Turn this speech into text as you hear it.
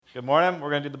Good morning. We're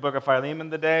going to do the book of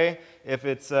Philemon today. If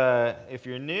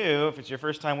you're new, if it's your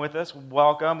first time with us,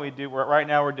 welcome. Right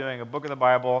now we're doing a book of the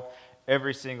Bible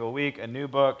every single week, a new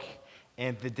book.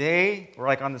 And today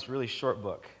we're on this really short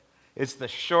book. It's the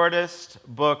shortest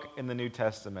book in the New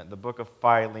Testament, the book of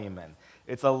Philemon.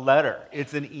 It's a letter.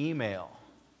 It's an email.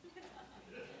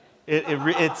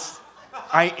 It's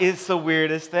the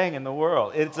weirdest thing in the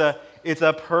world. It's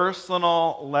a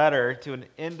personal letter to an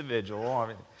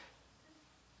individual.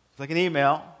 It's like an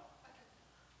email.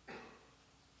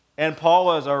 And Paul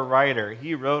was a writer.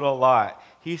 He wrote a lot.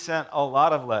 He sent a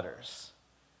lot of letters.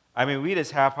 We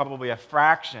just have probably a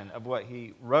fraction of what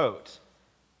he wrote.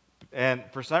 And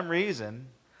for some reason,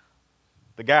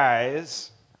 the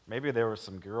guys, maybe there were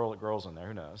some girls in there,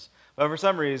 who knows. But for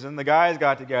some reason, the guys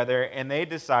got together and they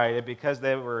decided, because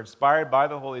they were inspired by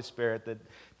the Holy Spirit, that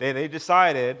they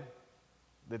decided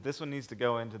that this one needs to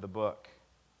go into the book.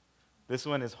 This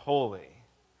one is holy.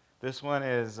 This one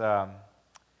is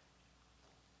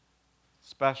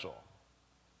special.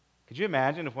 Could you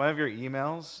imagine if one of your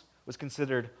emails was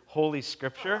considered holy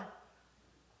scripture?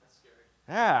 That's scary.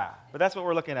 Yeah, but that's what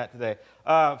we're looking at today.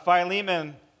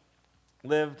 Philemon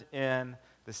lived in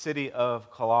the city of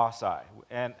Colossae.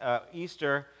 And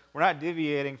Easter, we're not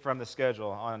deviating from the schedule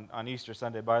on Easter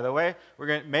Sunday, by the way.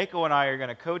 Mako and I are going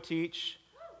to co-teach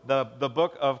the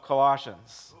book of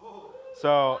Colossians.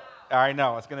 So I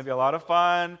know, it's going to be a lot of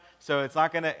fun. So it's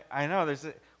not going to,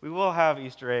 we will have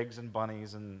Easter eggs and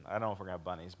bunnies, and I don't know if we're going to have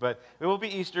bunnies, but it will be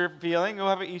Easter feeling. We'll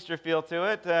have an Easter feel to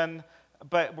it,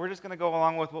 but we're just going to go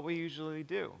along with what we usually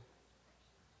do.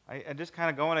 And just kind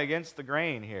of going against the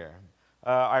grain here.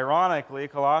 Ironically,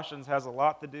 Colossians has a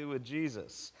lot to do with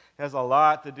Jesus. It has a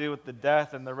lot to do with the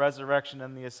death and the resurrection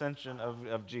and the ascension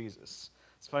of Jesus.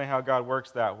 It's funny how God works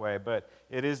that way, but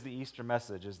it is the Easter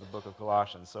message, is the book of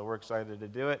Colossians. So we're excited to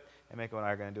do it, and Mako and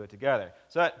I are going to do it together.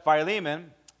 So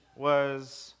Philemon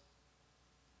was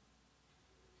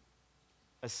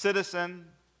a citizen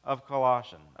of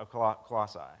Colossae.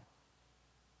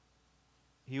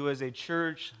 He was a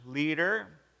church leader,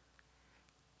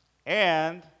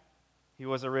 and he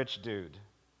was a rich dude,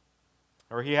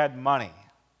 or he had money.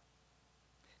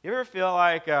 You ever feel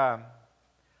like in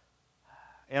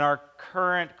our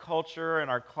current culture and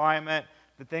our climate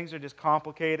that things are just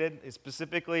complicated,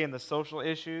 specifically in the social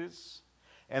issues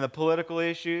and the political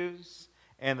issues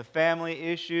and the family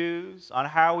issues on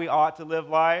how we ought to live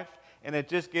life, and it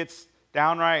just gets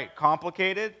downright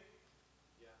complicated?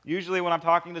 Yeah. Usually when I'm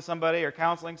talking to somebody or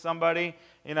counseling somebody,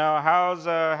 how's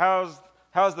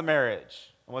the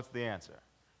marriage? And what's the answer?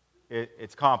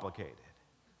 It's complicated.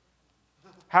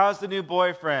 How's the new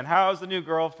boyfriend? How's the new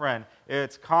girlfriend?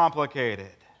 It's complicated.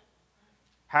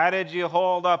 How did you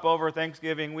hold up over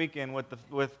Thanksgiving weekend with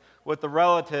the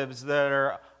relatives that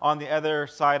are on the other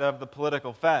side of the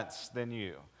political fence than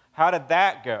you? How did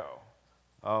that go?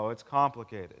 Oh, it's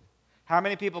complicated. How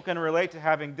many people can relate to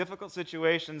having difficult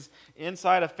situations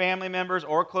inside of family members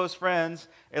or close friends,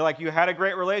 and like you had a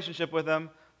great relationship with them,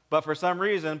 but for some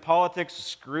reason politics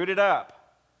screwed it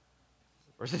up?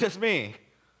 Or is it just me?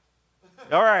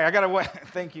 All right, I got to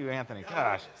thank you, Anthony.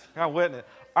 Gosh, I got witness.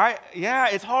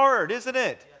 It's hard, isn't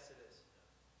it? Yes, it is.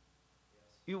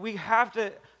 Yes. We have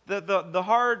to. The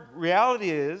hard reality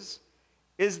is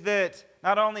that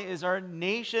not only is our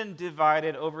nation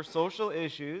divided over social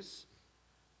issues,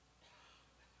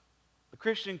 the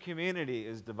Christian community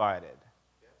is divided.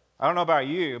 I don't know about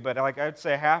you, but I'd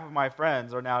say half of my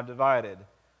friends are now divided.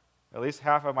 At least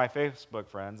half of my Facebook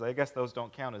friends. I guess those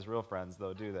don't count as real friends,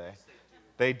 though, do they?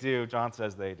 They do. John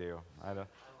says they do.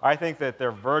 I think that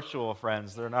they're virtual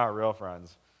friends. They're not real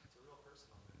friends. It's a real person.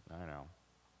 I know.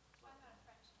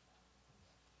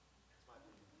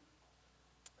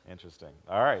 Interesting.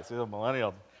 All right. See the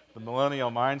millennial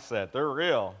mindset. They're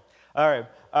real. All right.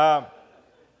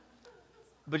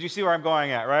 But you see where I'm going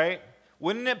at, right?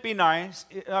 Wouldn't it be nice?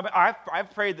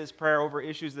 I've prayed this prayer over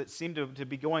issues that seem to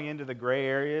be going into the gray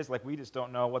areas, like we just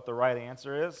don't know what the right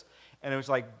answer is. And it was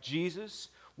like, Jesus,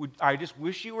 I just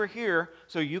wish you were here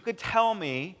so you could tell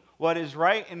me what is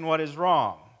right and what is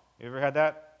wrong. You ever had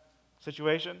that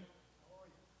situation?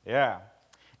 Yeah.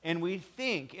 And we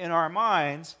think in our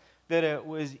minds that it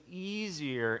was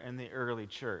easier in the early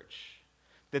church,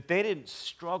 that they didn't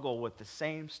struggle with the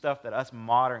same stuff that us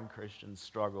modern Christians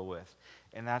struggle with.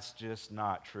 And that's just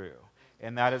not true.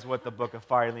 And that is what the book of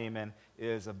Philemon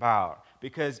is about.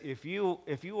 Because if you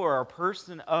are a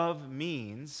person of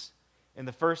means in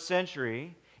the first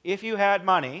century, if you had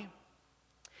money,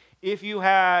 I'm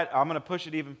going to push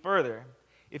it even further,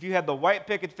 if you had the white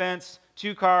picket fence,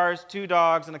 2 cars, 2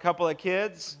 dogs, and a couple of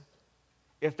kids,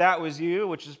 if that was you,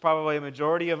 which is probably a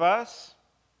majority of us,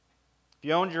 If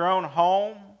you owned your own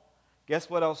home, guess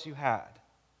what else you had?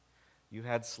 You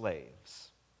had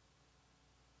slaves.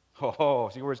 Oh,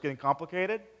 see where it's getting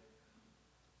complicated?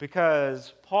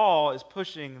 Because Paul is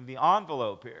pushing the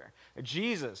envelope here.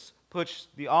 Jesus pushed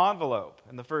the envelope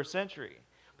in the first century.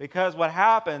 Because what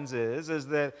happens is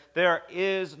that there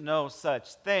is no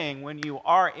such thing. When you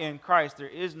are in Christ, there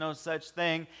is no such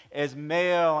thing as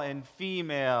male and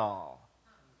female,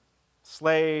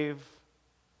 slave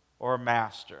or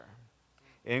master.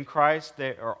 In Christ,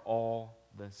 they are all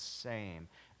the same.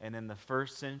 And in the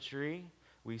first century,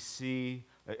 we see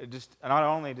just not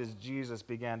only does Jesus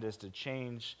begin just to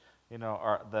change,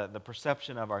 the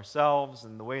perception of ourselves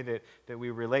and the way that we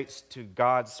relate to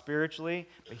God spiritually,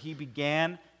 but he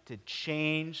began to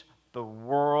change the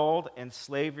world, and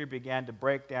slavery began to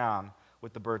break down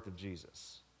with the birth of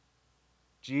Jesus.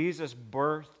 Jesus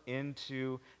birthed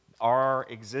into our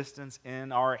existence,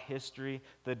 in our history,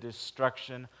 the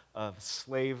destruction of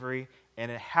slavery,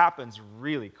 and it happens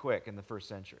really quick in the first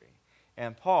century.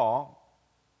 And Paul,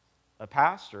 a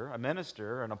pastor, a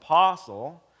minister, an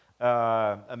apostle,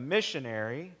 a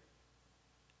missionary,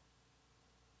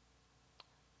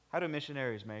 how do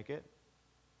missionaries make it?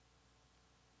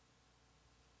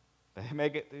 They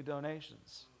make it through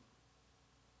donations.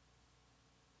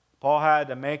 Paul had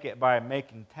to make it by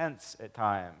making tents at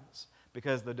times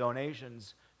because the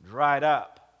donations dried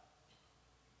up.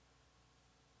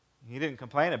 He didn't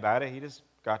complain about it. He just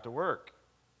got to work.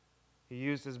 He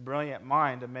used his brilliant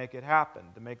mind to make it happen,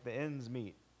 to make the ends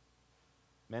meet.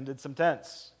 Mended some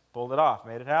tents, pulled it off,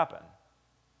 made it happen.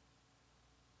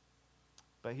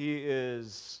 But he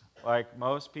is like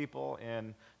most people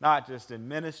in, not just in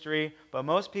ministry, but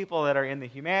most people that are in the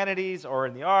humanities or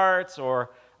in the arts or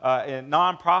in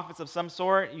nonprofits of some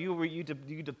sort, you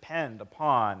depend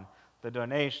upon the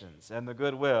donations and the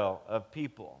goodwill of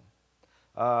people.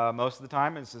 Most of the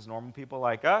time, it's just normal people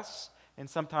like us, and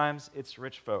sometimes it's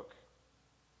rich folk.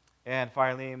 And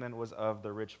Philemon was of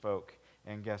the rich folk,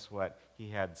 and guess what? He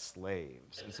had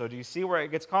slaves. And so do you see where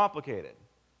it gets complicated?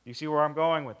 Do you see where I'm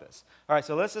going with this? All right,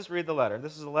 so let's just read the letter.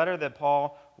 This is a letter that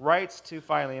Paul writes to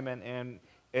Philemon, and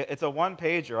it's a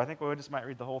one-pager. I think we just might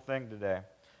read the whole thing today.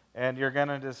 And you're going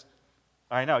to just,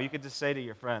 I know, you could just say to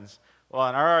your friends, well,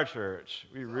 in our church,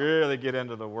 we really get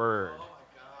into the Word. Oh my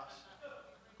gosh.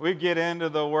 We get into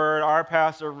the Word. Our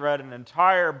pastor read an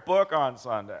entire book on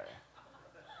Sunday.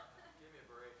 Give me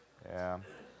a break.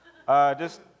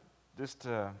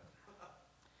 Yeah.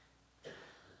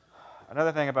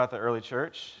 Another thing about the early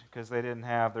church, because they didn't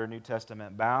have their New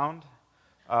Testament bound,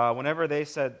 whenever they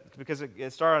said, because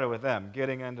it started with them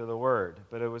getting into the Word,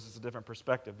 but it was just a different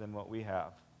perspective than what we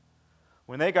have.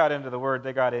 When they got into the Word,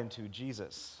 they got into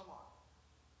Jesus. Come on.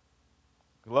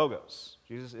 Logos.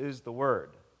 Jesus is the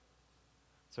Word.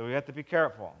 So we have to be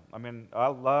careful. I mean, I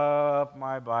love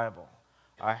my Bible.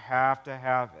 I have to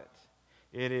have it.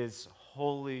 It is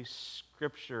Holy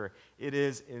Scripture. It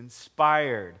is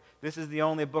inspired. This is the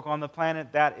only book on the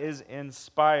planet that is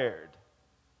inspired.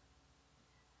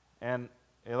 And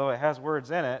although it has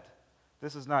words in it,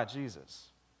 this is not Jesus.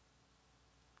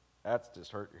 That's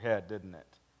just hurt your head, didn't it?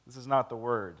 This is not the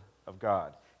Word of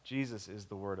God. Jesus is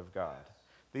the Word of God.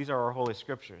 These are our Holy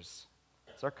Scriptures.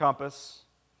 It's our compass.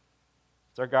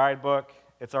 It's our guidebook.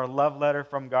 It's our love letter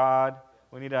from God.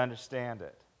 We need to understand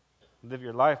it. Live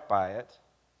your life by it.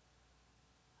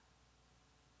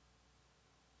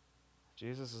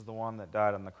 Jesus is the one that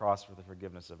died on the cross for the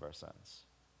forgiveness of our sins.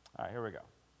 All right, here we go.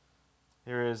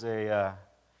 Here is a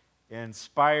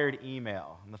inspired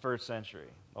email in the first century,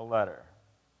 a letter.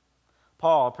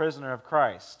 Paul, a prisoner of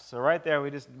Christ. So right there,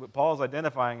 Paul's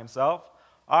identifying himself.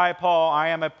 I, Paul, I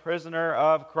am a prisoner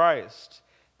of Christ.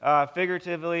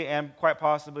 Figuratively and quite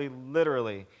possibly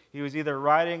literally. He was either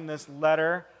writing this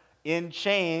letter in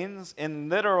chains, in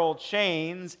literal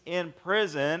chains, in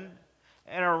prison,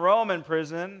 in a Roman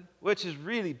prison, which is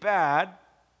really bad.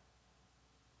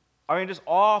 I mean, just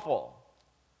awful.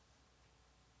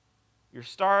 You're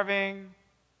starving.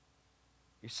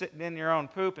 You're sitting in your own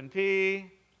poop and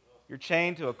pee. You're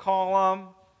chained to a column.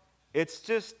 It's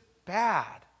just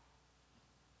bad.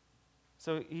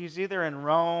 So he's either in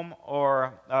Rome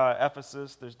or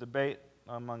Ephesus. There's debate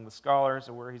among the scholars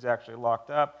of where he's actually locked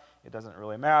up. It doesn't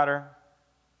really matter.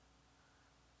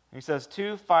 He says,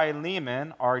 to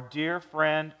Philemon, our dear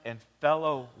friend and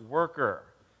fellow worker.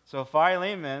 So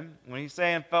Philemon, when he's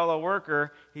saying fellow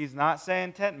worker, he's not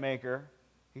saying tent maker.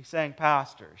 He's saying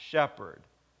pastor, shepherd,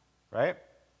 right?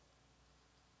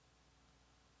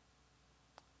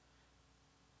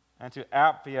 And to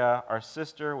Apphia, our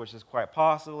sister, which is quite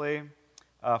possibly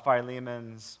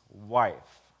Philemon's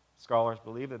wife. Scholars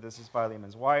believe that this is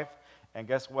Philemon's wife. And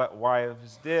guess what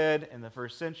wives did in the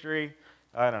first century?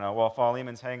 I don't know. While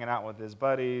Philemon's hanging out with his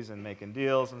buddies and making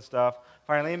deals and stuff,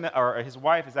 Philemon, or his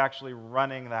wife, is actually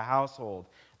running the household,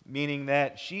 meaning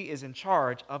that she is in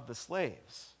charge of the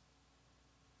slaves.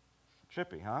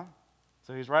 Trippy, huh?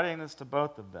 So he's writing this to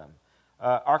both of them.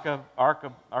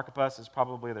 Archippus is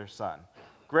probably their son.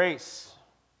 Grace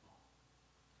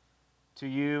to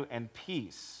you and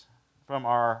peace from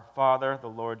our Father, the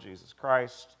Lord Jesus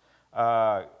Christ.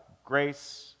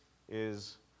 Grace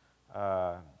is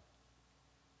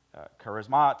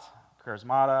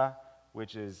charismata,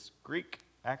 which is Greek,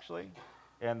 actually,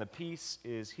 and the peace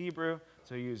is Hebrew,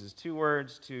 so he uses two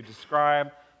words to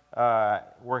describe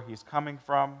where he's coming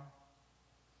from.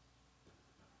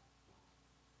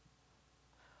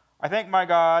 I thank my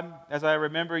God as I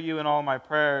remember you in all my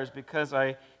prayers, because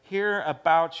I hear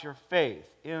about your faith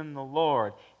in the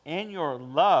Lord and your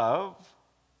love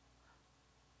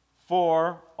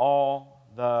for all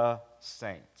the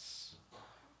saints.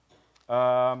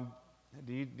 Do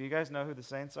you guys know who the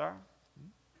saints are?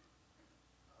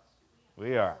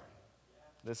 We are.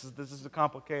 This is the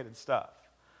complicated stuff.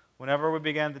 Whenever we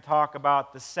begin to talk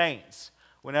about the saints,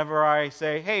 whenever I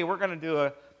say, hey, we're going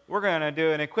to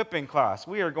do an equipping class.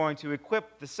 We are going to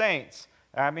equip the saints.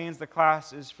 That means the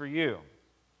class is for you.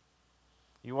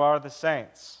 You are the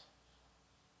saints.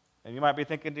 And you might be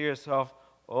thinking to yourself,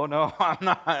 oh no, I'm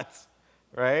not.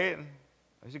 Right?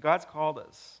 God's called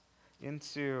us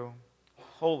into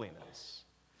holiness.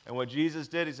 And what Jesus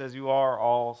did, he says, you are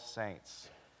all saints.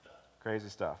 Crazy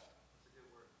stuff.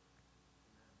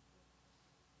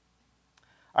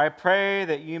 I pray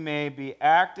that you may be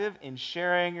active in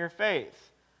sharing your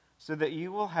faith, so that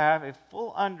you will have a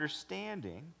full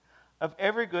understanding of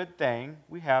every good thing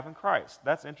we have in Christ.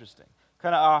 That's interesting.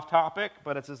 Kind of off topic,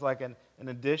 but it's just like an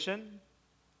addition.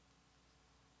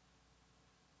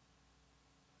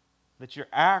 That you're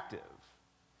active.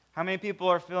 How many people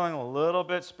are feeling a little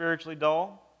bit spiritually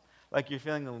dull? Like you're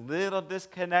feeling a little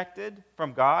disconnected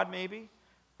from God, maybe?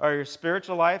 Or your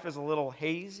spiritual life is a little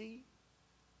hazy?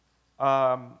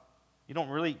 You don't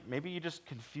really, maybe you're just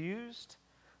confused?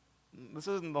 This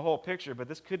isn't the whole picture, but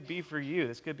this could be for you.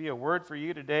 This could be a word for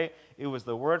you today. It was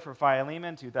the word for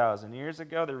Philemon 2,000 years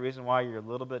ago. The reason why you're a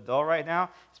little bit dull right now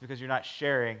is because you're not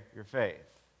sharing your faith.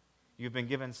 You've been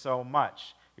given so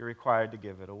much, you're required to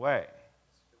give it away.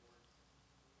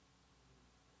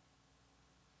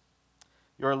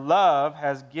 Your love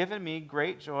has given me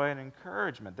great joy and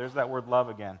encouragement. There's that word love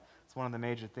again. It's one of the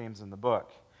major themes in the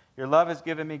book. Your love has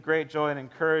given me great joy and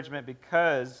encouragement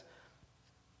because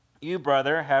you,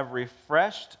 brother, have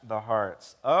refreshed the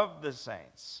hearts of the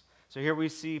saints. So here we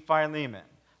see Philemon,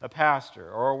 a pastor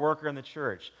or a worker in the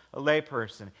church, a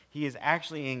layperson. He is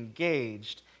actually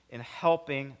engaged in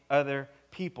helping other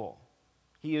people.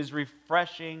 He is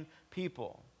refreshing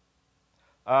people.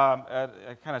 I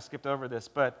kind of skipped over this,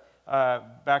 but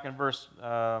back in verse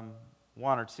 1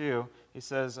 or 2, he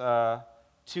says,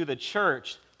 to the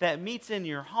church that meets in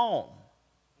your home.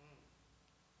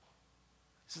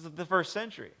 This is the first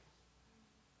century.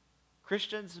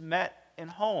 Christians met in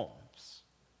homes.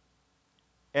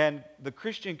 And the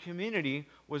Christian community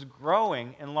was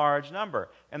growing in large number.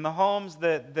 And the homes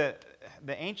the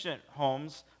ancient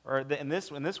homes, or in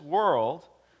this world,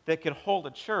 that could hold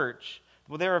a church,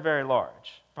 well, they were very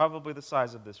large, probably the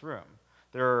size of this room.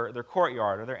 Their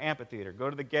courtyard or their amphitheater. Go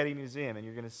to the Getty Museum and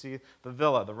you're going to see the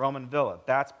villa, the Roman villa.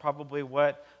 That's probably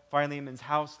what Philemon's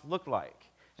house looked like.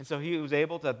 And so he was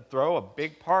able to throw a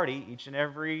big party each and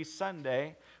every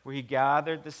Sunday where he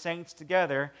gathered the saints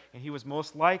together, and he was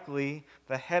most likely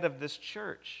the head of this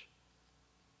church.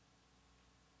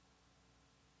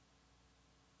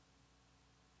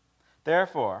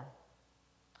 Therefore,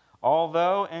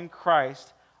 although in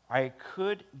Christ I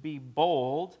could be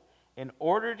bold, in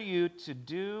order to you to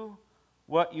do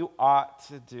what you ought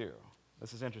to do.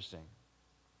 This is interesting.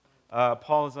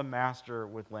 Paul is a master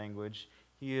with language.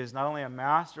 He is not only a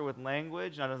master with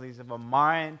language, not only does he have a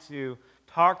mind to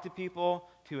talk to people,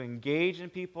 to engage in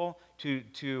people, to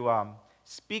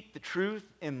speak the truth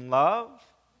in love.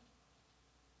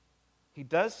 He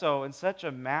does so in such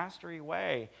a mastery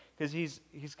way because he's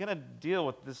going to deal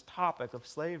with this topic of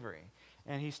slavery.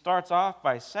 And he starts off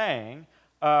by saying,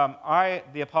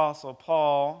 the Apostle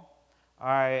Paul,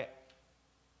 I'm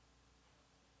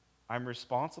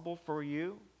responsible for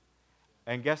you.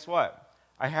 And guess what?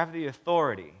 I have the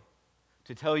authority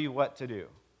to tell you what to do.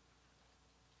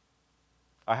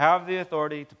 I have the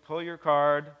authority to pull your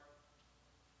card.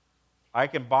 I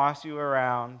can boss you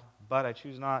around, but I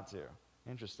choose not to.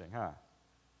 Interesting, huh?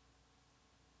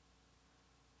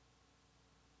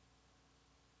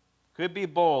 could be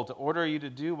bold to order you to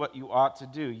do what you ought to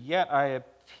do. Yet I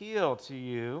appeal to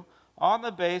you on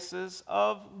the basis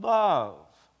of love.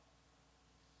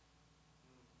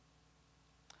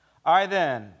 I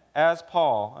then, as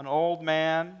Paul, an old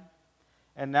man,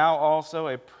 and now also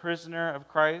a prisoner of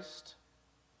Christ,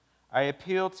 I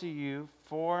appeal to you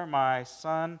for my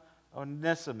son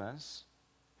Onesimus,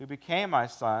 who became my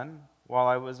son while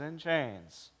I was in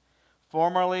chains.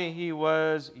 Formerly he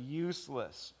was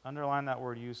useless. Underline that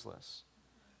word useless.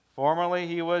 Formerly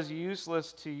he was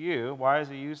useless to you. Why is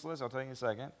he useless? I'll tell you in a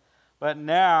second. But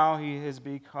now he has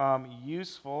become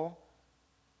useful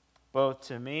both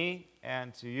to me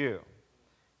and to you.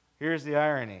 Here's the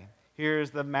irony.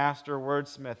 Here's the master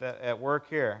wordsmith at work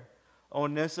here.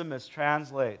 Onesimus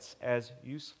translates as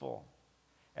useful,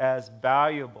 as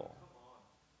valuable,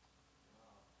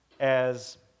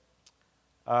 as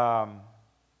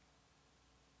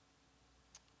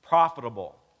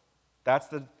profitable. That's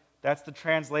the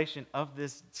translation of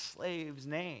this slave's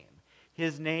name.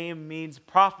 His name means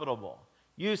profitable,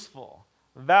 useful,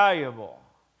 valuable.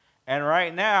 And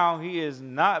right now, he is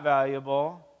not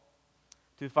valuable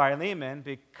to Philemon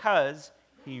because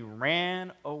he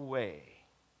ran away.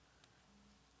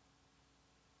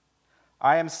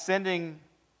 I am sending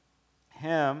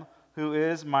him who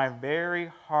is my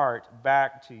very heart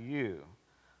back to you.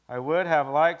 I would have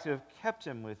liked to have kept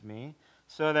him with me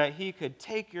so that he could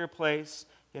take your place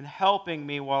in helping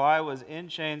me while I was in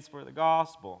chains for the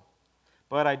gospel.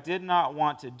 But I did not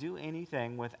want to do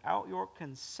anything without your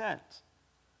consent,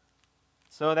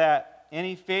 so that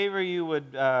any favor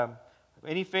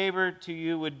to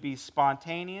you would be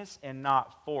spontaneous and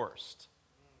not forced.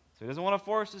 So he doesn't want to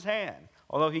force his hand,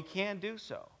 although he can do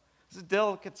so. This is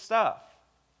delicate stuff.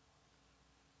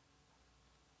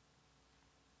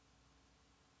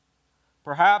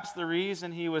 Perhaps the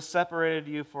reason he was separated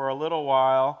to you for a little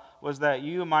while was that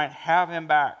you might have him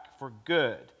back for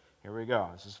good. Here we go.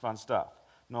 This is fun stuff.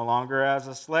 No longer as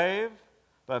a slave,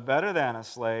 but better than a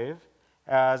slave,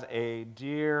 as a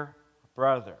dear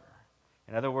brother.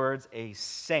 In other words, a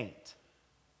saint.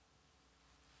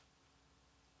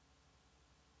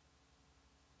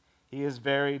 He is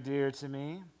very dear to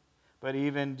me, but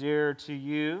even dearer to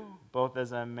you, both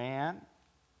as a man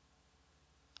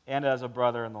and as a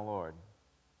brother in the Lord.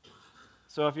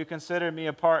 So if you consider me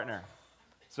a partner,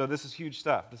 so this is huge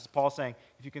stuff. This is Paul saying,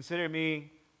 if you consider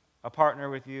me a partner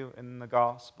with you in the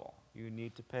gospel, you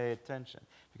need to pay attention.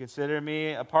 If you consider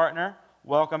me a partner,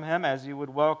 welcome him as you would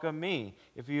welcome me.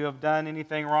 If you have done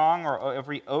anything wrong or if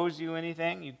he owes you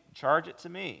anything, you charge it to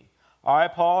me. I,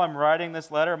 Paul, am writing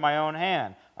this letter of my own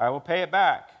hand. I will pay it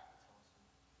back.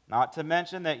 Not to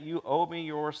mention that you owe me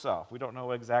yourself. We don't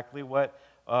know exactly what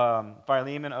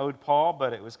Philemon owed Paul,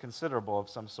 but it was considerable of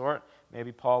some sort.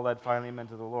 Maybe Paul led Philemon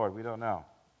to the Lord. We don't know.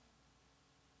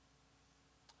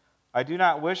 I do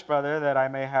not wish, brother, that I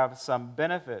may have some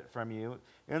benefit from you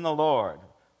in the Lord.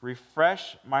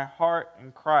 Refresh my heart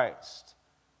in Christ.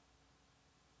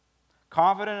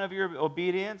 Confident of your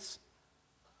obedience,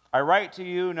 I write to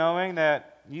you knowing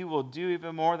that you will do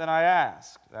even more than I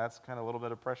ask. That's kind of a little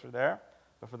bit of pressure there.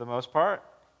 But for the most part,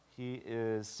 he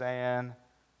is saying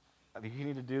you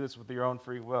need to do this with your own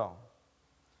free will.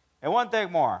 And one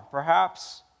thing more,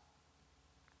 perhaps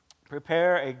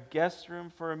prepare a guest room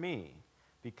for me,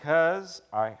 because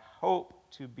I hope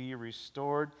to be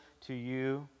restored to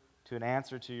you to an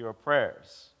answer to your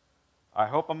prayers. I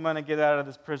hope I'm going to get out of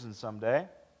this prison someday.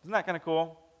 Isn't that kind of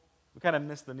cool? We kind of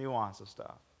miss the nuance of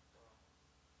stuff.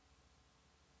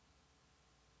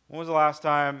 When was the last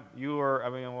time you were,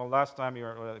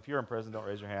 if you're in prison, don't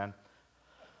raise your hand.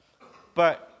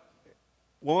 But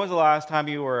when was the last time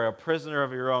you were a prisoner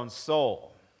of your own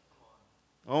soul?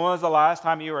 When was the last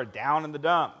time you were down in the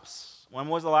dumps? When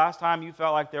was the last time you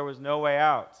felt like there was no way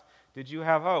out? Did you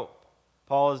have hope?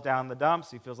 Paul is down in the dumps.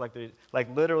 He feels like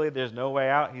literally there's no way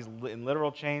out. He's in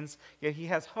literal chains. Yet he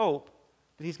has hope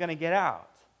that he's going to get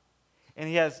out. And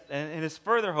his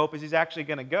further hope is he's actually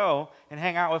going to go and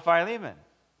hang out with Philemon.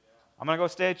 I'm going to go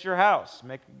stay at your house.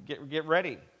 Get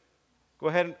ready. Go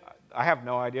ahead. I have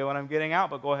no idea when I'm getting out,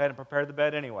 but go ahead and prepare the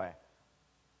bed anyway.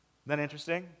 Isn't that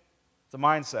interesting? It's a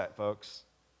mindset, folks.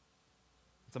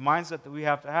 It's a mindset that we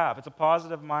have to have. It's a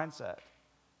positive mindset.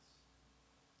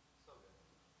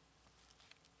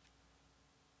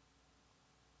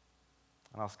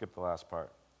 And I'll skip the last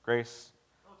part. Grace.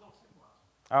 No, don't skip the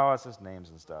last. Oh, it's just names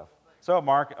and stuff. So,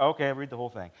 Mark, okay, read the whole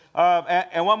thing.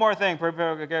 And one more thing. Verse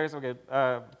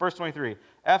 23.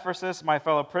 Ephesus, my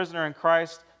fellow prisoner in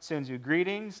Christ, sends you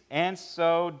greetings, and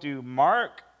so do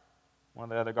Mark, one of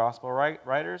the other gospel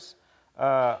writers,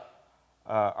 I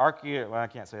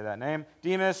can't say that name,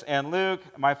 Demas and Luke,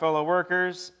 my fellow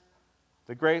workers.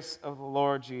 The grace of the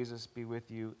Lord Jesus be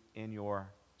with you in your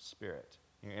spirit,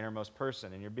 in your innermost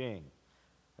person, in your being.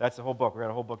 That's the whole book. We got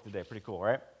a whole book today. Pretty cool,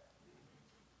 right?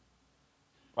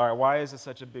 All right, why is this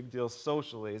such a big deal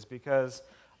socially? It's because,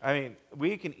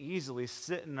 we can easily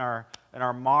sit in our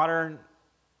modern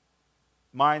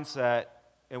mindset,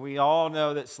 and we all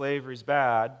know that slavery is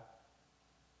bad,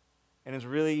 and it's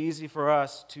really easy for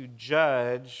us to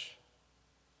judge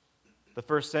the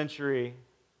first century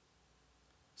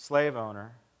slave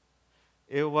owner.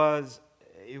 It was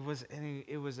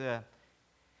a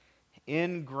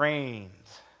ingrained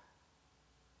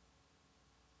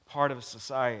part of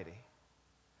society.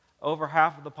 Over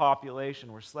half of the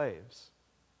population were slaves.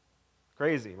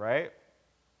 Crazy, right?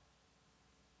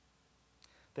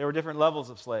 There were different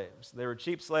levels of slaves. There were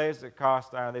cheap slaves that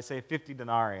cost, they say 50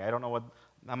 denarii. I don't know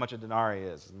how much a denarii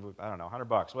is. I don't know,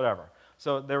 $100, whatever.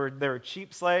 So there were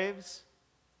cheap slaves,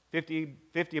 50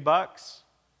 bucks.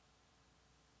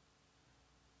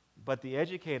 But the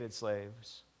educated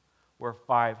slaves were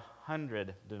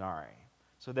 500 denarii.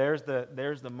 So there's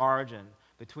the margin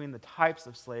between the types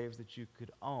of slaves that you could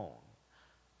own.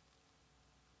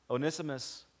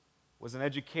 Onesimus was an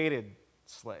educated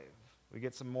slave. We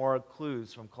get some more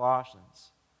clues from Colossians.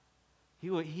 They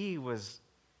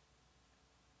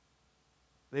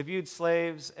viewed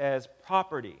slaves as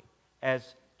property,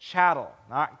 as chattel,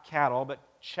 not cattle, but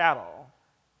chattel,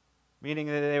 meaning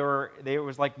that it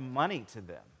was like money to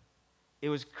them. It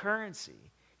was currency.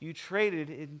 You traded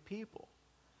in people.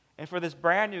 And for this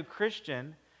brand new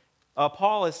Christian,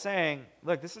 Paul is saying,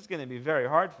 look, this is going to be very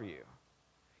hard for you.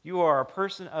 You are a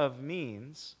person of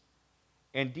means,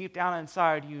 and deep down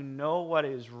inside, you know what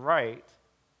is right.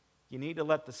 You need to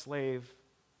let the slave,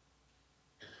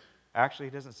 actually,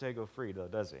 he doesn't say go free, though,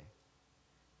 does he?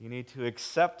 You need to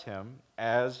accept him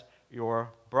as your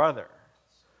brother.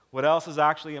 What else is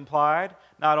actually implied?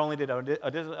 Not only did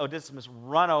Onesimus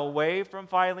run away from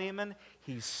Philemon,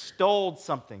 he stole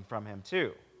something from him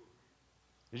too.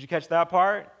 Did you catch that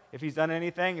part? If he's done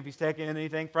anything, if he's taken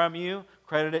anything from you,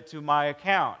 credit it to my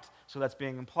account. So that's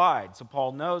being implied. So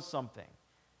Paul knows something.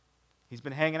 He's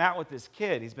been hanging out with this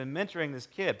kid. He's been mentoring this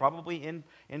kid, probably in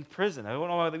prison. We don't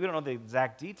know the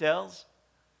exact details.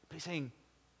 But he's saying,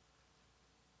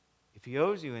 if he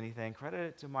owes you anything, credit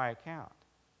it to my account.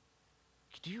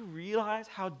 Do you realize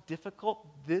how difficult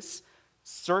the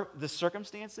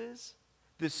circumstance is?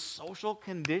 This social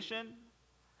condition?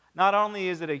 Not only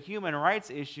is it a human rights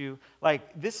issue,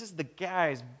 this is the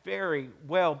guy's very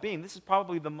well-being. This is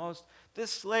probably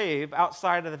this slave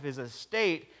outside of his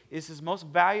estate is his most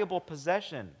valuable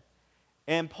possession.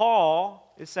 And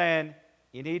Paul is saying,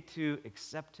 you need to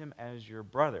accept him as your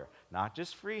brother. Not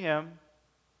just free him,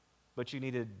 but you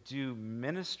need to do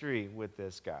ministry with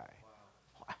this guy.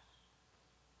 Wow.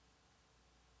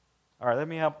 All right, let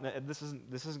me help. This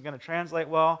isn't going to translate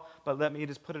well, but let me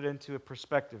just put it into a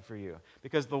perspective for you.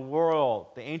 Because the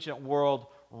ancient world,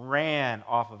 ran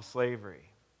off of slavery.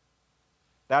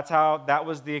 That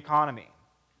was the economy.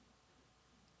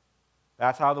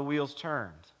 That's how the wheels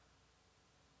turned.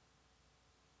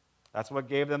 That's what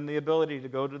gave them the ability to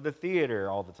go to the theater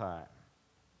all the time.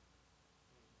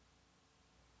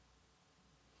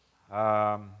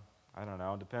 I don't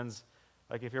know. It depends.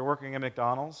 Like if you're working at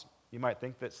McDonald's, you might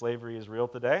think that slavery is real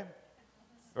today,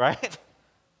 right?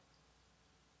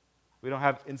 We don't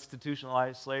have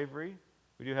institutionalized slavery.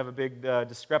 We do have a big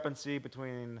discrepancy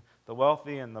between the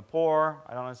wealthy and the poor.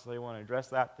 I don't necessarily want to address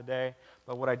that today.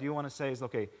 But what I do want to say is,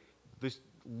 okay, just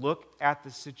look at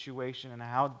the situation and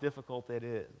how difficult it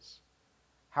is.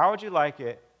 How would you like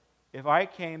it if I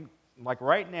came, like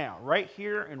right now, right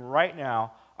here and right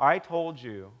now, I told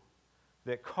you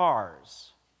that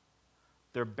cars,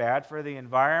 they're bad for the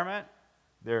environment,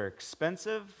 they're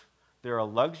expensive, they're a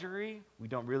luxury, we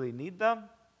don't really need them.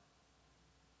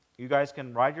 You guys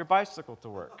can ride your bicycle to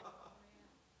work.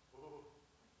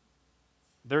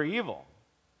 They're evil.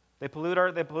 They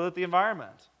pollute the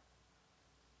environment.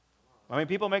 I mean,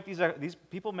 people make these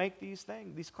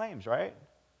claims, right?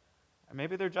 And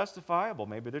maybe they're justifiable,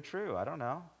 maybe they're true. I don't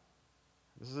know.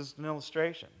 This is just an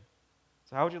illustration.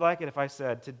 So how would you like it if I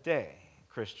said, today,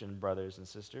 Christian brothers and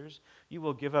sisters, you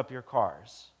will give up your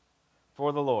cars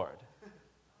for the Lord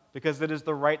because it is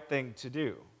the right thing to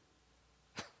do?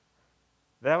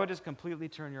 That would just completely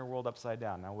turn your world upside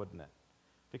down, now wouldn't it?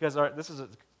 Because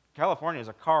California is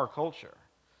a car culture.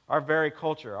 Our very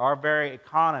culture, our very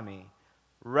economy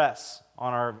rests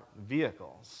on our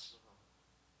vehicles.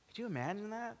 Could you imagine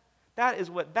that?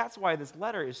 That's why this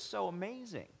letter is so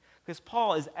amazing. Because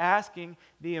Paul is asking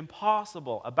the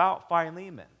impossible about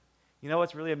Philemon. You know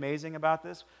what's really amazing about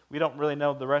this? We don't really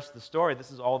know the rest of the story.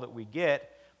 This is all that we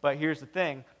get. But here's the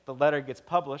thing. the letter gets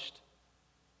published,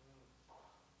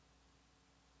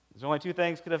 there's only two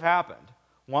things could have happened.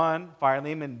 One,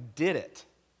 Philemon did it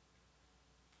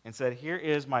and said, here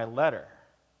is my letter.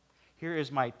 Here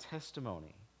is my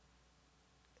testimony.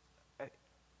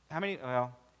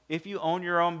 If you own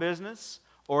your own business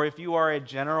or if you are a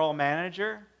general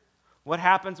manager, what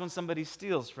happens when somebody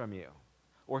steals from you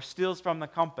or steals from the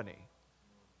company?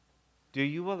 Do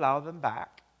you allow them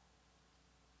back?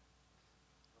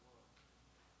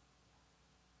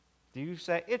 Do you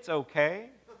say, it's okay?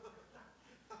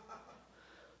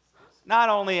 Not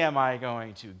only am I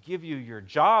going to give you your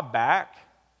job back,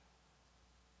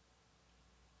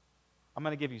 I'm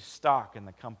going to give you stock in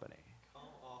the company.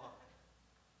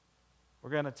 We're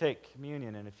going to take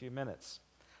communion in a few minutes.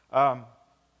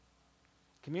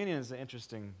 Communion is an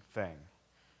interesting thing.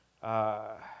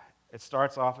 It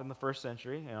starts off in the first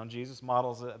century. Jesus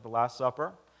models it at the Last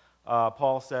Supper.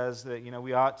 Paul says that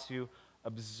we ought to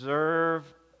observe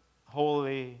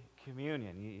Holy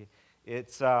Communion.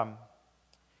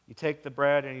 You take the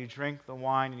bread and you drink the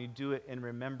wine and you do it in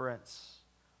remembrance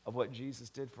of what Jesus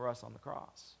did for us on the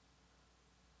cross.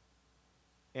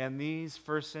 And these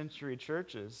first century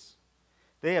churches,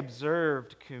 they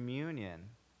observed communion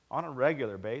on a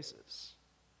regular basis.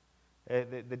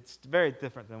 It's very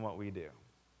different than what we do.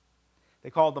 They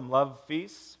called them love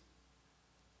feasts.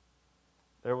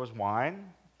 There was wine,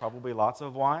 probably lots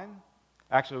of wine.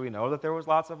 Actually, we know that there was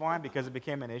lots of wine because it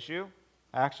became an issue,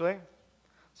 actually.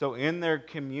 So in their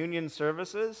communion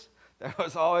services, there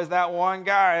was always that one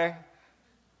guy.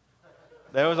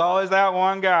 There was always that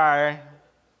one guy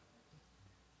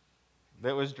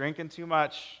that was drinking too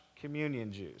much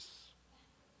communion juice.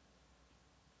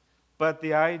 But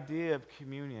the idea of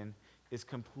communion is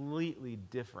completely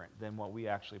different than what we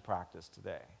actually practice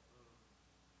today.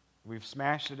 We've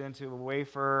smashed it into a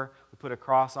wafer. We put a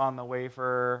cross on the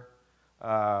wafer.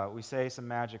 We say some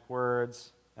magic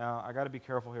words. Now, I got to be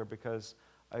careful here because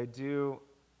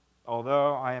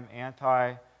although I am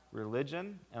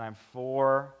anti-religion and I'm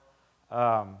for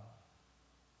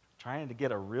trying to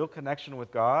get a real connection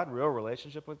with God, real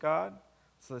relationship with God,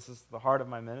 so this is the heart of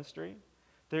my ministry,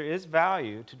 there is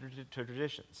value to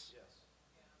traditions.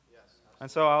 Yes.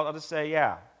 And so I'll just say,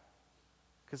 yeah,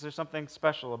 because there's something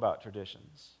special about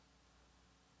traditions.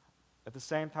 At the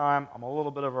same time, I'm a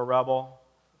little bit of a rebel.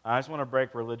 I just want to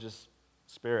break religious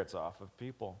spirits off of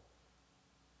people.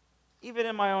 Even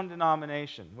in my own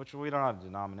denomination, which we don't have a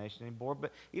denomination anymore,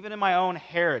 but even in my own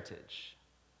heritage,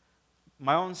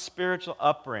 my own spiritual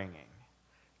upbringing,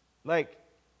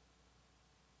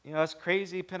 us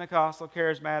crazy Pentecostal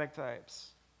charismatic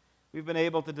types, we've been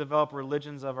able to develop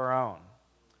religions of our own,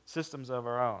 systems of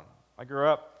our own. I grew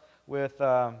up with,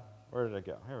 where did I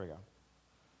go? Here we go.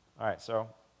 All right, so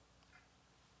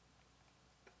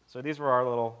these were our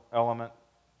little element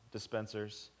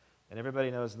dispensers, and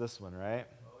everybody knows this one, right?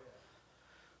 Oh, yeah.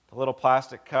 The little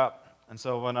plastic cup. And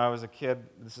so when I was a kid,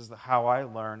 this is how I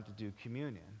learned to do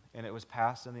communion. And it was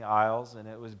passed in the aisles, and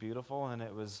it was beautiful, and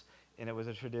it was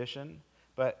a tradition.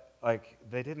 But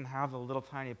they didn't have the little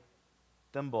tiny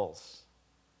thimbles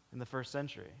in the first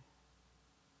century.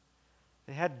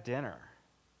 They had dinner,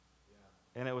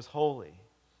 and it was holy.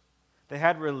 They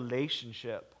had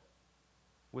relationship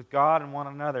with God and one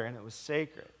another, and it was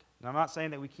sacred. And I'm not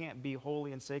saying that we can't be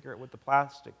holy and sacred with the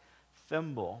plastic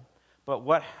thimble, but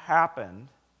what happened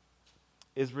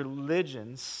is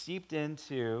religion seeped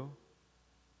into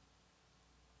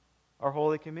our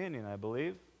Holy Communion, I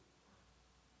believe.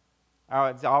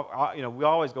 We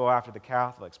always go after the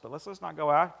Catholics, but let's not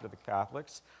go after the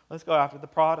Catholics. Let's go after the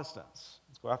Protestants.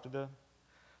 Let's go after the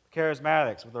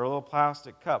Charismatics with their little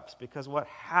plastic cups, because what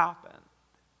happened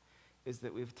is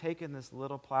that we've taken this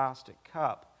little plastic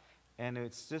cup, and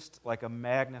it's just like a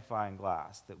magnifying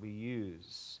glass that we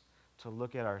use to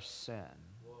look at our sin.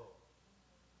 Whoa.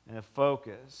 And to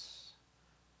focus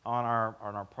on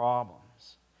our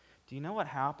problems. Do you know what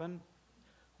happened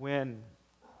when,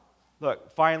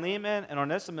 Philemon and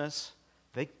Onesimus,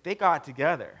 they got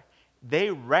together. They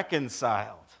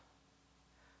reconciled.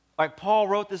 Paul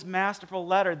wrote this masterful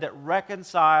letter that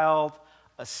reconciled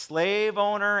a slave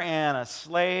owner and a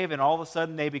slave, and all of a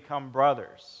sudden they become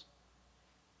brothers.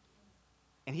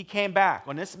 And he came back.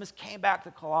 Onesimus came back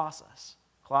to Colossae.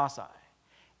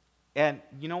 And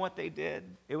you know what they did?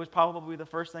 It was probably the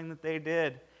first thing that they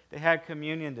did. They had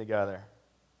communion together.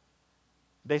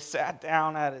 They sat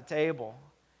down at a table,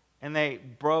 and they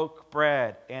broke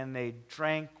bread, and they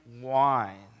drank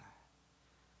wine.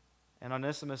 And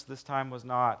Onesimus this time was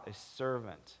not a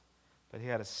servant, but he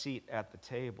had a seat at the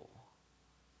table.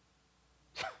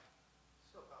 So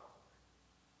powerful.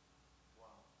 Wow.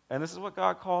 And this is what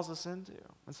God calls us into.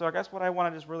 And so I guess what I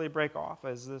want to just really break off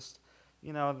is this,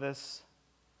 this,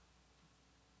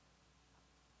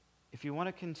 if you want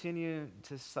to continue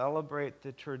to celebrate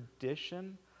the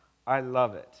tradition, I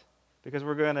love it. Because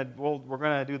we're going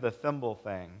to do the thimble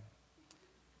thing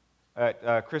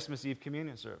at Christmas Eve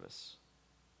communion service.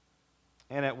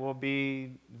 And it will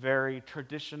be very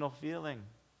traditional feeling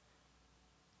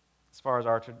as far as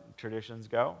our traditions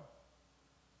go.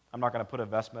 I'm not going to put a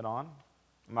vestment on.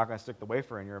 I'm not going to stick the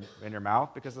wafer in your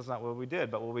mouth because that's not what we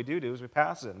did. But what we do is we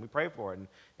pass it and we pray for it. And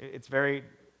it's very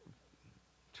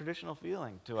traditional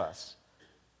feeling to us.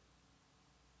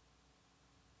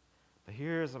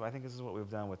 But I think this is what we've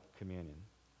done with communion.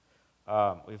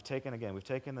 We've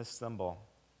taken this symbol.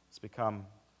 It's become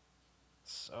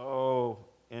so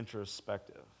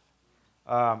introspective.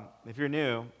 If you're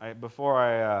new, before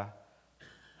I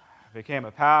became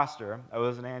a pastor, I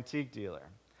was an antique dealer.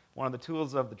 One of the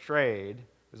tools of the trade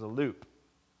is a loop.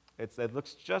 It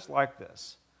looks just like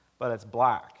this, but it's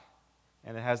black,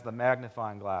 and it has the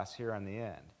magnifying glass here on the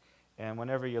end. And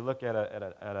whenever you look at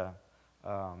a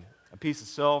piece of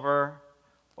silver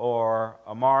or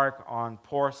a mark on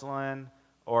porcelain,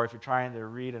 or if you're trying to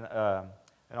read an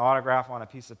autograph on a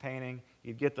piece of painting,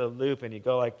 you get the loop and you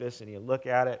go like this and you look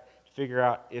at it to figure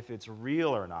out if it's real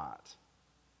or not.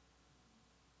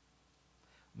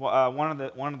 One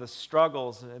of the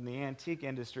struggles in the antique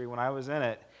industry when I was in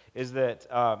it is that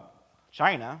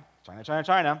China,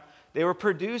 they were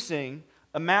producing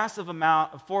a massive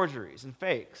amount of forgeries and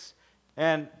fakes.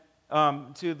 And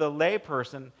to the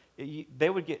layperson, they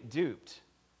would get duped.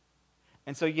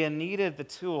 And so you needed the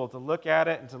tool to look at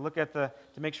it and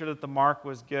to make sure that the mark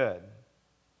was good.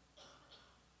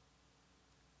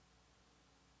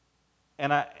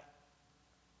 And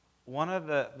one of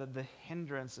the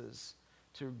hindrances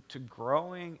to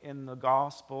growing in the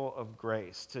gospel of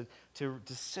grace, to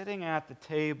sitting at the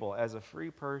table as a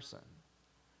free person,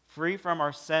 free from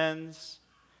our sins,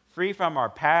 free from our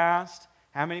past.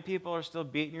 How many people are still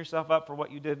beating yourself up for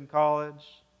what you did in college?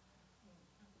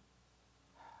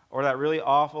 Or that really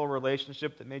awful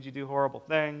relationship that made you do horrible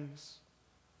things?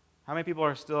 How many people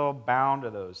are still bound to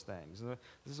those things?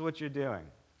 This is what you're doing.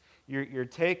 You're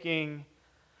taking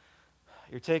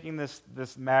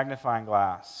this magnifying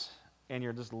glass, and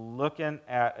you're just looking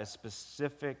at a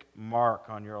specific mark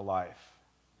on your life,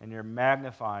 and you're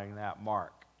magnifying that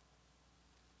mark.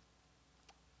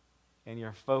 And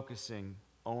you're focusing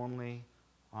only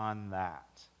on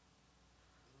that.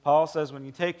 Paul says when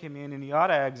you take communion, you ought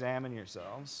to examine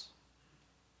yourselves.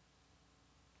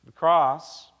 The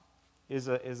cross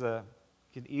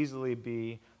can easily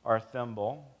be our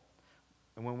thimble.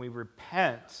 And when we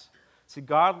repent, see,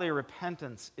 godly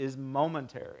repentance is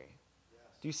momentary.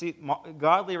 Do you see?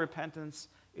 Godly repentance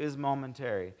is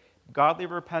momentary. Godly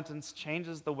repentance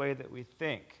changes the way that we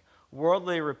think.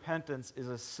 Worldly repentance is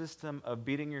a system of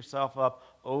beating yourself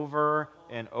up over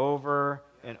and over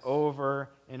and over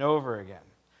and over again.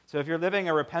 So if you're living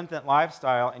a repentant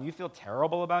lifestyle and you feel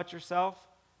terrible about yourself,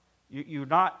 you're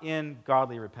not in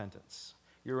godly repentance.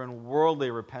 You're in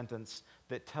worldly repentance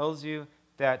that tells you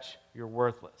that you're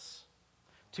worthless.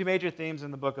 Two major themes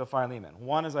in the book of Philemon.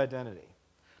 One is identity.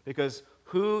 Because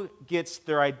who gets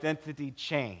their identity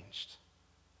changed?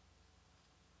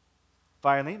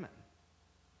 Philemon.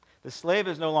 The slave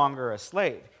is no longer a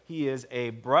slave. He is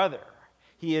a brother.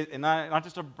 He is not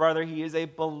just a brother, he is a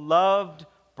beloved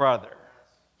brother.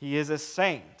 He is a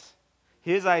saint.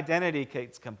 His identity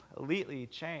gets completely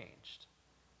changed.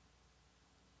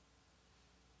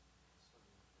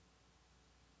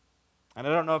 And I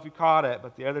don't know if you caught it,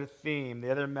 but the other theme, the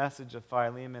other message of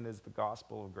Philemon is the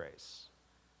gospel of grace.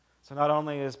 So not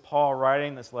only is Paul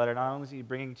writing this letter, not only is he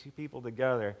bringing two people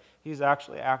together, he's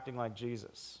actually acting like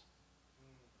Jesus.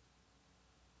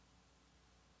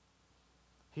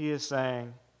 He is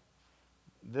saying,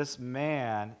 this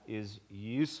man is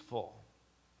useful.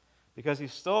 Because he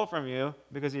stole from you,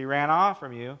 because he ran off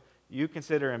from you, you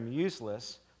consider him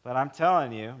useless. But I'm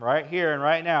telling you, right here and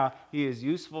right now, he is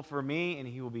useful for me, and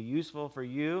he will be useful for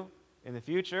you in the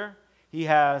future. He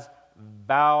has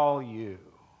value.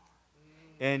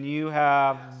 And you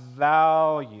have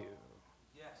value.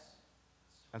 Yes.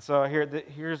 And so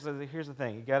here's the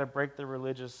thing. You got to break the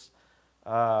religious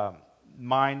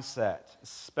mindset,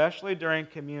 especially during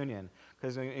communion.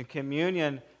 Because in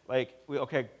communion,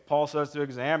 Paul says to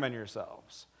examine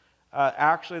yourselves.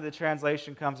 Actually, the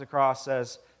translation comes across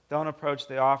says, don't approach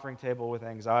the offering table with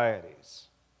anxieties.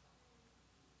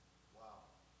 Wow.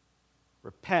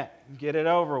 Repent and get it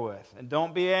over with. And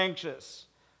don't be anxious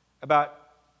about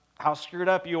how screwed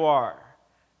up you are.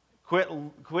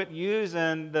 Quit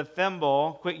using the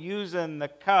thimble, quit using the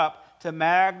cup to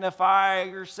magnify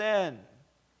your sin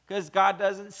because God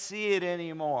doesn't see it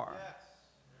anymore. Yes.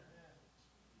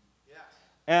 Yes.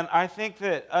 And I think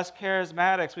that us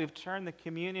charismatics, we've turned the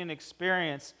communion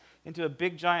experience into a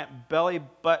big giant belly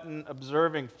button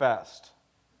observing fest.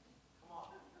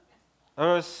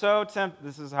 I was so tempted.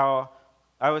 This is how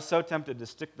I was so tempted to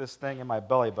stick this thing in my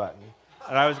belly button,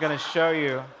 and I was going to show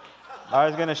you. I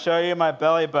was going to show you my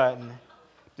belly button,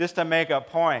 just to make a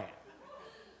point.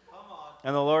 Come on.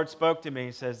 And the Lord spoke to me.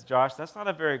 He says, "Josh, that's not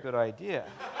a very good idea."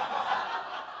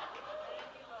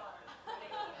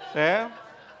 See?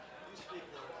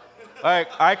 Like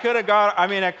I could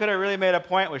have really made a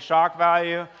point with shock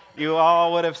value. You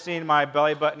all would have seen my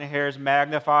belly button hairs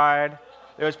magnified.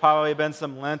 There's probably been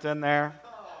some lint in there.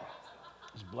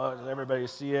 Just blow it, does everybody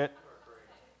see it?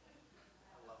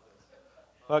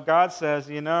 But God says,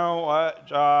 you know what,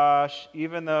 Josh,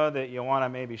 even though that you want to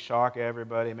maybe shock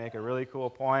everybody, make a really cool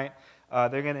point,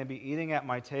 they're going to be eating at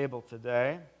my table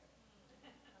today.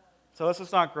 So let's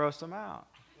just not gross them out.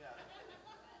 Yeah.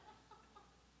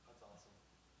 That's awesome.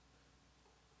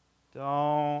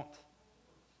 Don't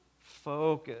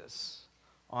focus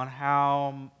on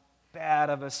how bad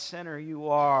of a sinner you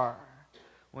are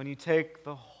when you take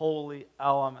the holy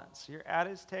elements. You're at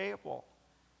his table,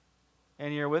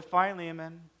 and you're with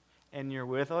Philemon, and you're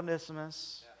with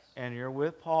Onesimus, and you're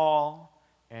with Paul,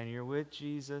 and you're with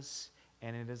Jesus,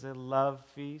 and it is a love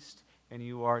feast, and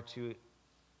you are to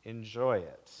enjoy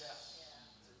it. Yes.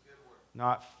 It's a good word.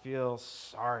 Not feel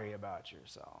sorry about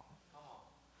yourself. Come on.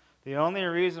 The only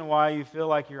reason why you feel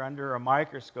like you're under a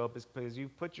microscope is because you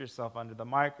put yourself under the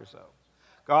microscope.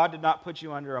 God did not put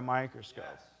you under a microscope.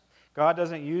 Yes. God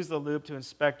doesn't use the loop to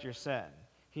inspect your sin.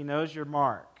 He knows your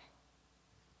mark.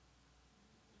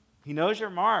 He knows your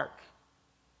mark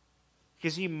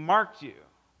because he marked you.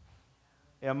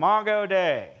 Imago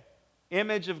Dei,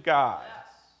 image of God. Yes.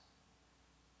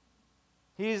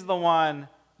 He's the one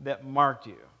that marked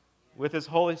you with his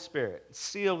Holy Spirit,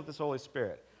 sealed with his Holy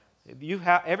Spirit.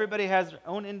 Everybody has their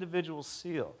own individual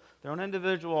seal, their own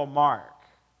individual mark.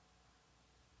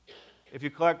 If you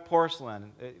collect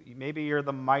porcelain, maybe you're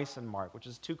the Meissen mark, which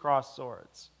is 2 crossed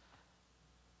swords.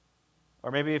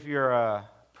 Or maybe if you're a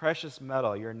precious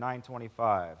metal, you're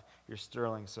 925, you're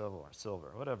sterling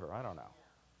silver, whatever, I don't know.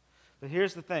 But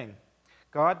here's the thing.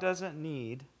 God doesn't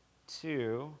need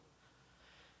to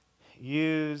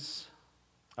use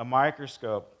a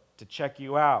microscope to check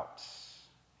you out.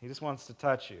 He just wants to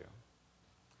touch you.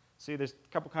 See, there's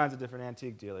a couple kinds of different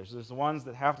antique dealers. There's the ones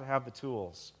that have to have the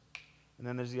tools. And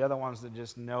then there's the other ones that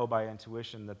just know by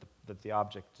intuition that the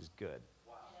object is good.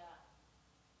 Wow.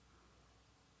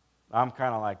 I'm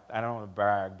kind of like, I don't want to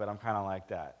brag, but I'm kind of like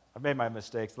that. I've made my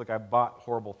mistakes. Look, I bought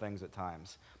horrible things at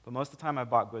times. But most of the time I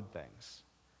bought good things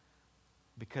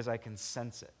because I can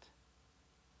sense it.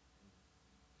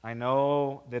 I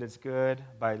know that it's good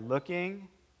by looking.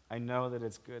 I know that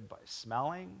it's good by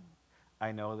smelling.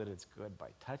 I know that it's good by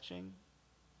touching.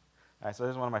 All right, so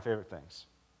this is one of my favorite things.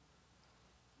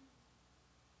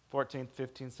 14th,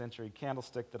 15th century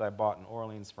candlestick that I bought in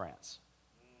Orleans, France.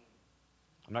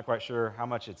 I'm not quite sure how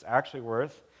much it's actually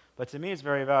worth, but to me it's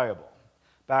very valuable.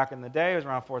 Back in the day, it was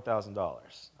around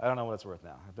 $4,000. I don't know what it's worth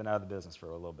now. I've been out of the business for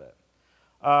a little bit.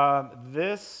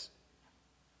 This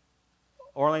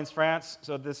Orleans, France,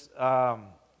 so this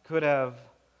could have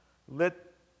lit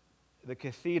the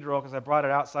cathedral, because I brought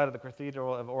it outside of the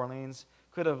Cathedral of Orleans,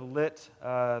 could have lit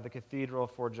the cathedral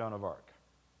for Joan of Arc.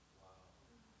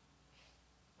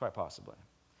 Quite possibly.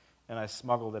 And I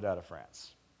smuggled it out of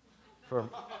France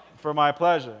for my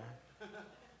pleasure.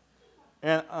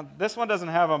 And this one doesn't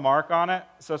have a mark on it,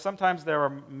 so sometimes there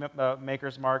are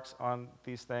maker's marks on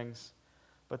these things,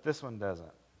 but this one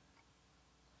doesn't.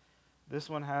 This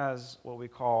one has what we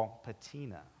call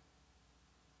patina.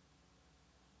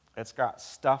 It's got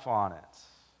stuff on it.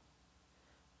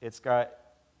 It's got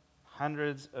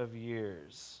hundreds of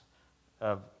years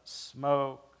of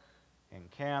smoke and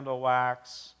candle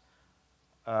wax.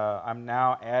 I'm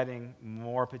now adding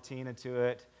more patina to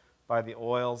it by the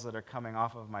oils that are coming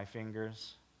off of my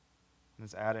fingers. And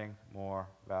it's adding more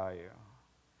value.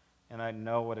 And I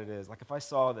know what it is. Like if I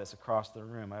saw this across the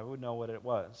room, I would know what it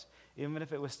was. Even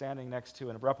if it was standing next to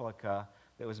a replica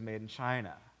that was made in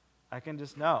China. I can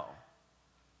just know.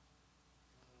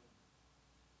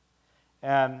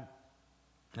 And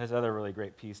there's other really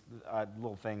great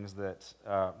little things that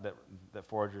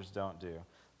forgers don't do.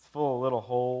 It's full of little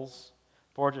holes.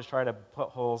 Forgers try to put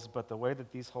holes, but the way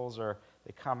that these holes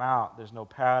they come out, there's no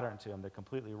pattern to them. They're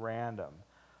completely random.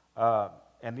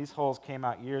 And these holes came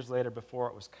out years later before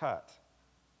it was cut.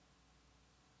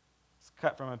 It's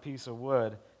cut from a piece of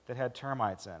wood that had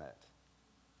termites in it.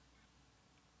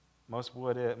 Most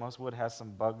wood has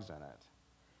some bugs in it.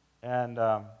 And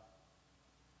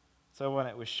so when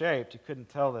it was shaped, you couldn't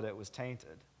tell that it was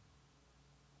tainted.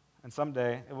 And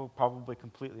someday it will probably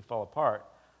completely fall apart.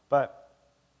 But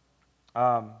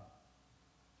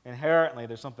inherently,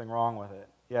 there's something wrong with it.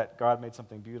 Yet God made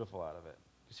something beautiful out of it.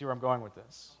 You see where I'm going with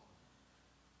this?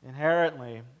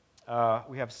 Inherently,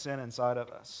 we have sin inside of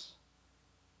us.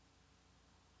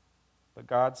 But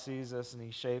God sees us, and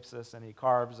He shapes us, and He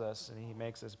carves us, and He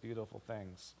makes us beautiful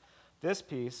things. This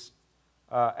piece,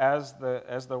 as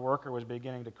the worker was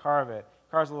beginning to carve it,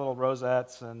 carves the little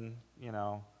rosettes and,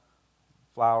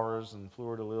 flowers and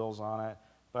fleur-de-lis on it,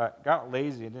 but got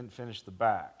lazy and didn't finish the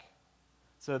back.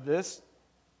 So this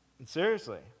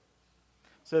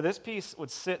piece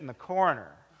would sit in the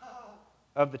corner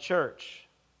of the church.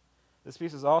 This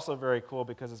piece is also very cool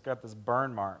because it's got this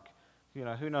burn mark.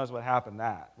 Who knows what happened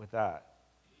with that?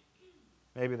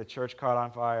 Maybe the church caught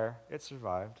on fire. It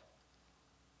survived.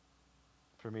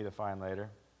 For me to find later.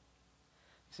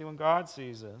 See, when God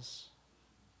sees us,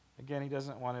 again, He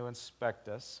doesn't want to inspect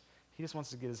us. He just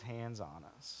wants to get His hands on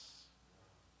us.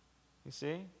 You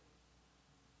see?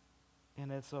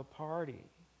 And it's a party.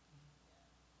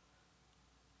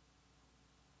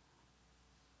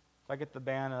 If I get the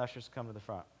band and ushers come to the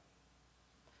front.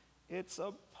 It's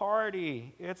a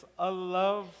party. It's a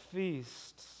love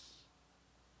feast.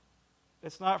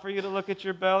 It's not for you to look at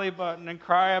your belly button and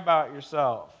cry about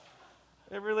yourself.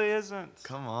 It really isn't.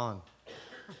 Come on.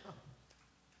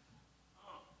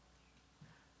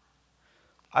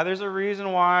 There's a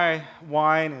reason why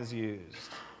wine is used.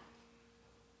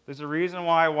 There's a reason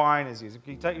why wine is used.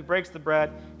 He breaks the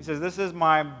bread. He says, this is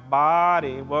my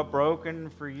body, what broken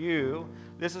for you.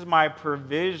 This is my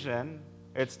provision.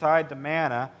 It's tied to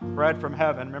manna, bread from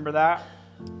heaven. Remember that?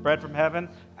 Bread from heaven,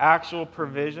 actual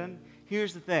provision.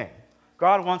 Here's the thing.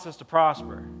 God wants us to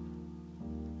prosper.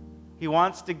 He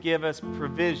wants to give us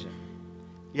provision.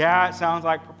 Yeah, it sounds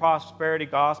like prosperity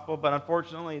gospel, but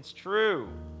unfortunately it's true.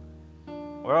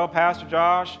 Well, Pastor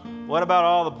Josh, what about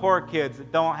all the poor kids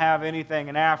that don't have anything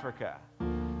in Africa?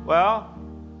 Well,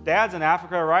 Dad's in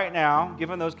Africa right now,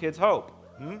 giving those kids hope.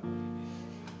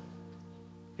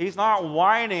 He's not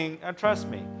whining. Trust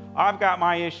me, I've got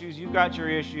my issues, you've got your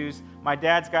issues, my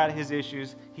dad's got his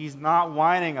issues. He's not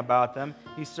whining about them.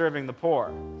 He's serving the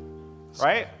poor.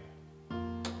 Right?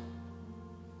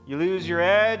 You lose your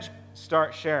edge,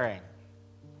 start sharing.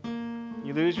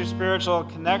 You lose your spiritual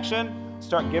connection,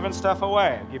 start giving stuff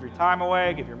away. Give your time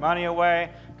away, give your money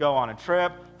away, go on a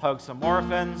trip, hug some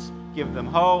orphans, give them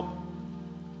hope.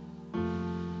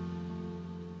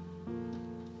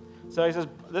 So he says,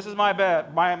 this is my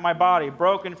bed, my body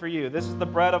broken for you. This is the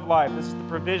bread of life. This is the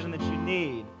provision that you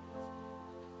need.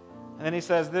 And then he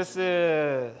says, this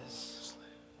is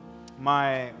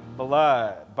my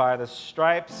blood. By the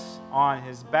stripes on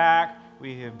his back,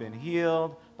 we have been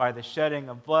healed. By the shedding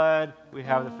of blood, we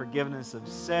have the forgiveness of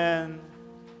sin.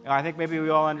 And I think maybe we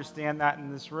all understand that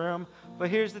in this room. But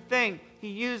here's the thing. He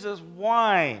uses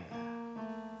wine.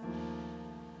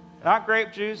 Not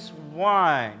grape juice,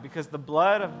 wine. Because the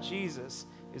blood of Jesus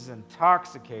is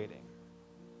intoxicating.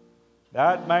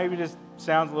 That maybe just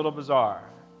sounds a little bizarre.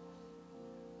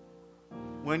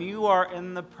 When you are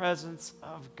in the presence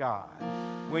of God,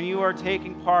 when you are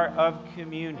taking part of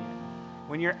communion,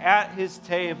 when you're at his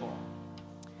table,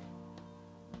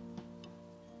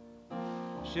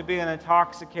 it should be an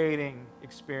intoxicating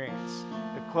experience.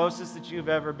 The closest that you've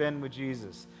ever been with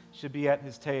Jesus should be at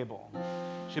his table.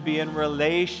 Should be in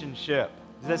relationship.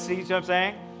 Does that see what I'm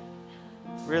saying?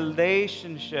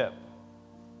 Relationship.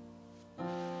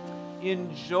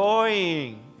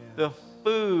 Enjoying the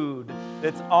food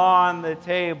that's on the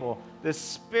table, the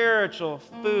spiritual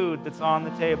food that's on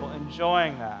the table,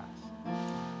 enjoying that.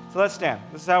 So let's stand.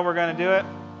 This is how we're going to do it.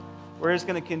 We're just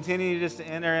going to continue just to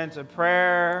enter into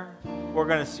prayer. We're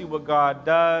going to see what God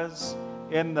does.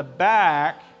 In the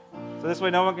back, so this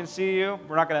way no one can see you.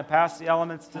 We're not going to pass the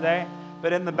elements today.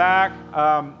 But in the back,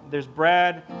 there's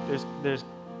bread, there's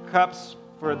cups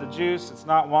for the juice. It's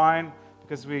not wine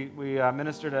because we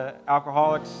minister to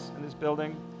alcoholics in this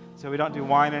building. So we don't do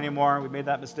wine anymore. We made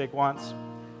that mistake once.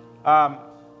 And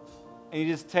you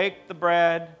just take the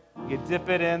bread, you dip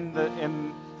it in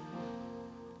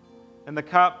the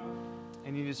cup,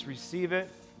 and you just receive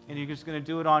it. And you're just going to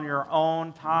do it on your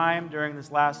own time during this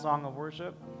last song of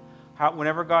worship.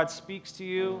 Whenever God speaks to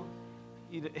you,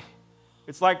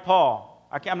 it's like Paul.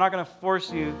 I'm not going to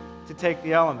force you to take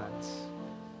the elements.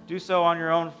 Do so on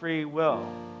your own free will.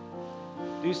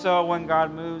 Do so when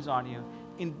God moves on you.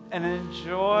 And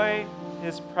enjoy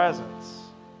his presence.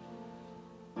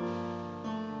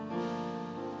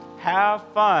 Have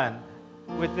fun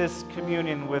with this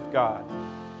communion with God.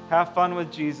 Have fun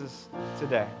with Jesus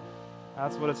today.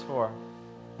 That's what it's for.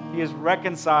 He has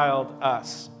reconciled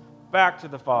us back to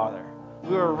the Father.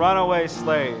 We were runaway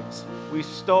slaves. We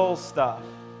stole stuff.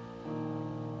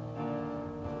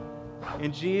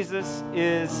 And Jesus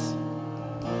is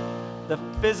the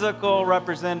physical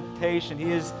representation.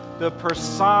 He is the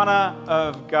persona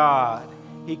of God.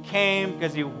 He came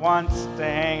because he wants to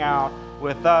hang out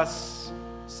with us.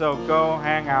 So go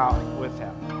hang out with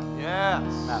him. Yes.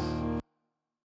 Amen.